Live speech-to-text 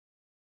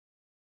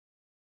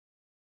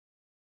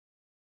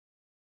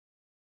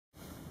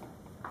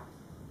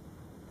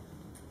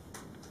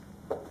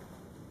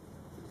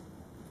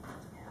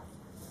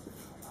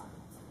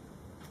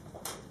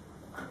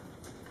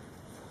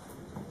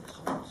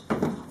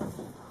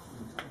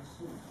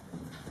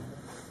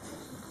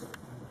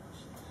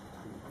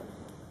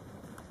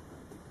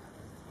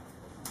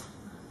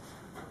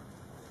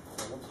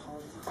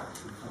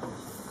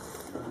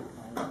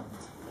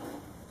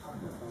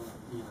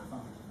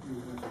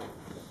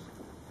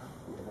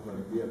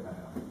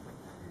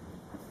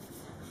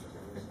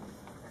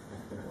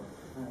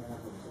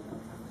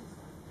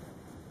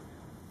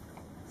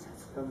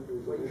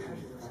我一开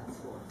始就想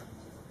错了，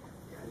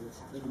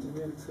那你今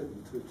天彻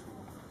底退出，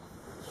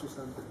输3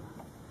分，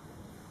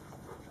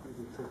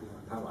彻底完，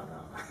他完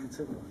了，你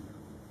彻底完了，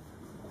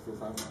我输3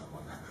分完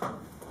了。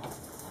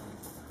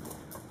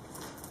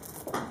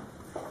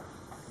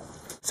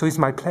So it's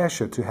my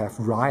pleasure to have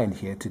Ryan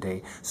here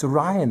today. So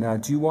Ryan,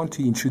 do you want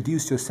to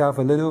introduce yourself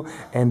a little,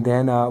 and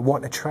then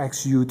what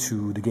attracts you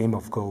to the game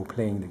of Go,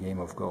 playing the game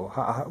of Go?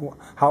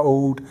 How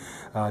old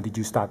did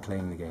you start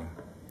playing the game?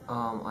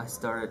 I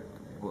started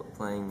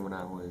playing when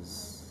I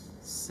was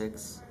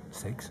 6.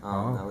 6?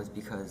 That was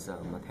because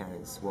my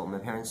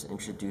parents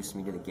introduced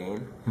me to the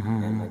game,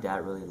 and my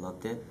dad really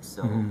loved it.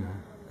 So,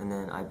 and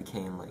then I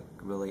became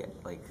really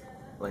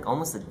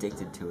almost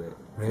addicted to it.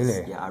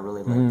 Really? Yeah, I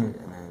really liked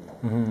it, and then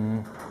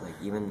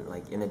even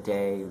in a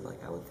day,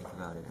 I would think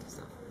about it and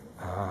stuff.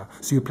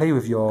 So you play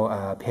with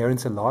your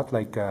parents a lot,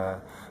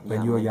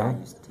 when you were young?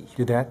 Dad used to teach me.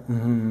 Your dad?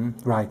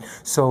 Right.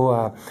 So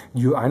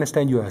I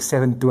understand you are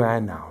 7th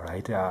Dan now,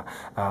 right?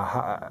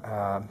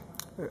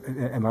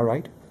 Am I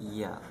right?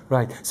 Yeah.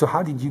 Right. So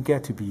how did you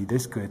get to be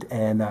this good?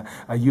 And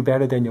are you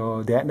better than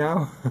your dad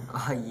now?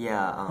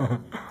 Yeah.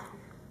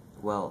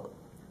 Well,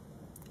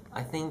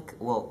 I think,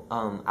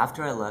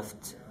 after I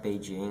left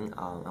Beijing,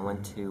 I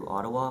went to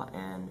Ottawa,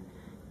 and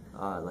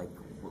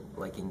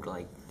in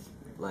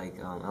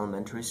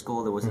elementary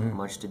school, there wasn't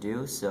much to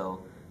do, so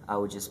I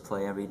would just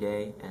play every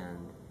day,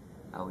 and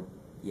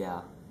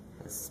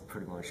that's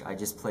pretty much. I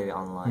just played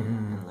online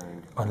and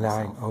learned.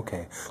 Online, myself.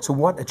 okay. So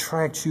what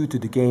attracts you to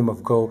the game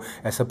of Go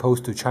as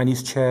opposed to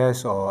Chinese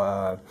chess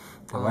or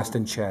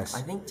Western chess?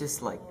 I think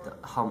just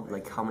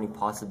how many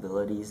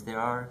possibilities there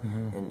are,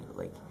 and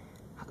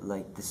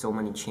there's so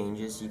many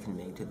changes you can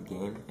make to the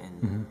game,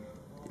 and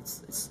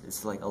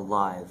it's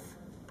alive,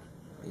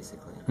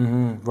 basically.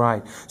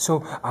 Right.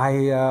 So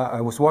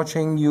I was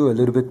watching you a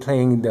little bit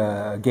playing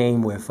the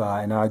game with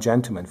another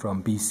gentleman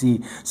from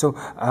BC. So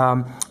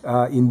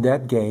in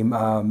that game,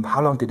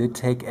 how long did it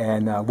take,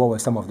 and what were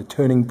some of the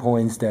turning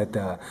points that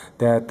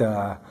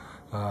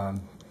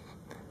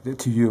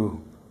to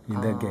you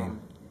in that game?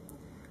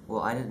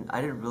 Well, I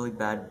did a really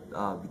bad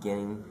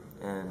beginning,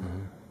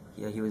 and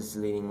he was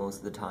leading most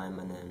of the time,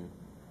 and then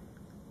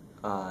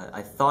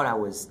I thought I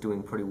was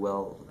doing pretty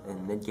well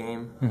in mid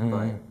game,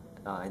 but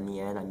in the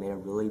end I made a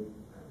really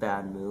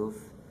bad move,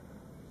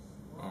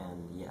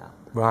 and yeah.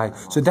 Right.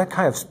 So that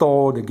kind of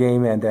stalled the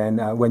game, and then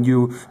when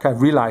you kind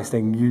of realized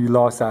that you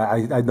lost,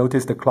 I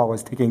noticed the clock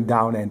was ticking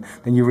down, and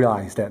then you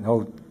realized that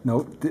no,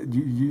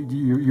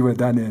 you were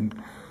done in.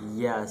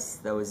 Yes,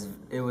 it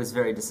was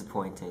very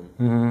disappointing.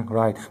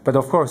 Right, but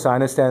of course I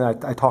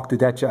understand. I talked to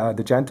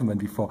the gentleman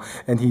before,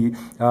 and he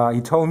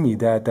told me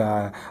that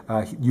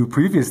you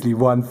previously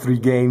won 3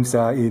 games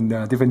in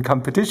different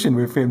competition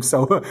with him.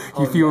 So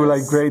he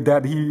feels great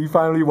that he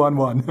finally won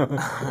one.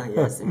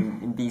 Yes,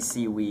 in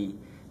BC we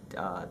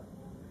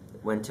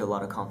went to a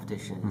lot of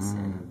competitions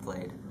and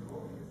played.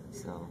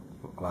 So.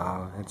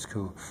 Wow, that's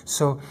cool.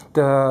 So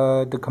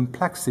the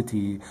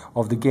complexity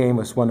of the game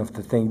is one of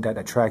the things that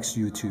attracts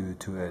you to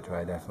it,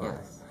 right? Definitely.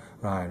 Yes.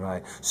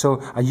 Right. So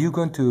are you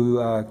going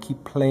to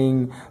keep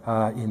playing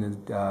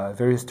in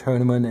various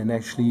tournaments and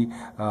actually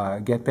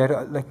get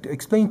better?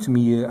 Explain to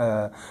me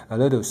a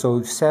little.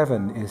 So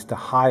 7 is the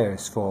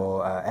highest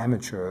for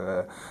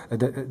amateur.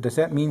 Does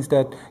that mean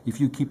that if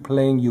you keep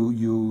playing,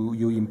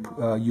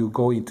 you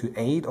go into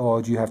 8,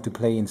 or do you have to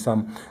play in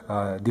some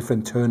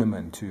different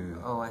tournament to?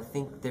 Oh, I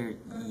think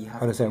you have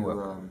How does to that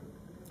work?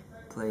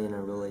 play in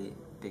a really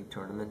big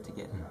tournament to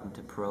get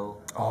into pro.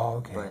 Oh,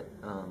 okay. But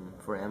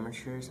for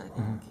amateurs, I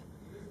think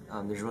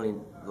there's really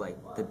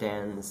the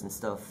dans and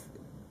stuff.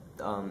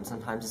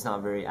 Sometimes it's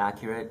not very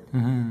accurate.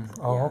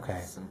 Oh,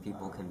 okay. Some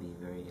people can be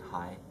very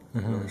high,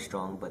 really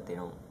strong, but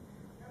they're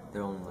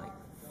only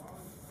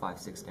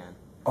 5-6 dan.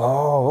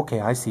 Oh, okay,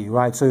 I see.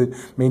 Right, so it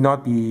may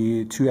not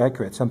be too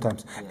accurate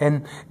sometimes. Yeah.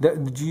 And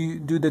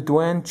do the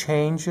Dan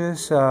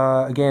changes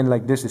again?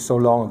 This is so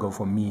long ago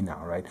for me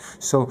now, right?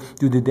 So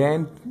do the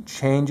Dan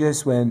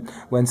changes when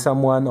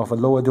someone of a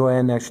lower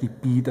Dan actually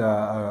beat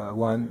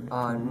one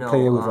no,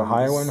 player with a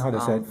higher one? How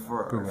does that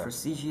for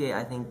CGA?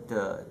 I think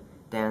the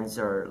dans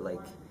are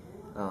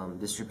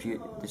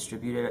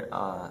distributed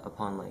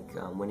upon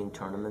winning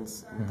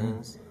tournaments and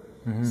things.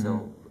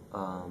 So.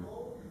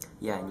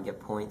 Yeah, and you get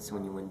points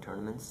when you win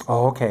tournaments.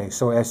 Oh, okay.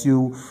 So as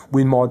you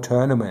win more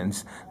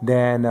tournaments,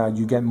 then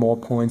you get more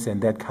points,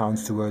 and that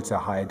counts towards a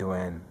higher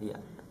Dan. Yeah.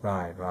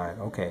 Right.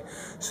 Okay.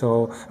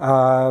 So,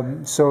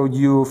 so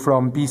you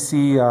from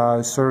BC?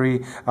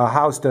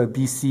 How's the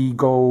BC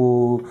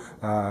Go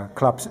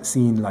club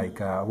scene like?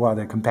 What are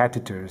the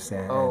competitors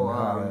and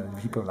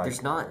people like?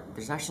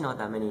 There's actually not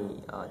that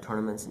many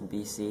tournaments in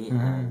BC,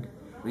 and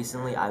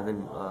recently I've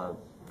been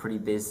pretty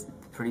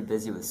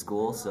busy with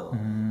school, so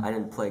I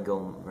didn't play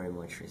Go very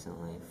much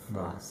recently for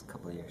the last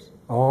couple of years.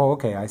 Oh,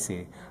 okay, I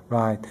see.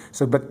 Right.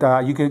 So, but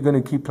you're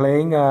going to keep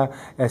playing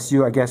as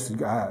I guess,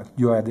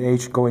 you're at the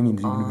age going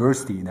into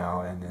university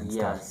now and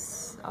stuff.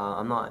 Yes.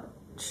 I'm not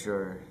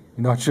sure.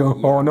 You're not sure?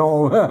 Yeah. Oh,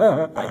 no.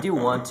 I do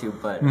want to,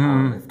 but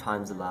if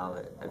time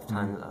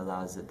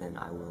allows it, then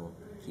I will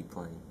keep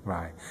playing.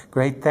 Right.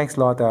 Great. Thanks a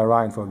lot,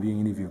 Ryan, for being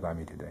interviewed by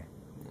me today.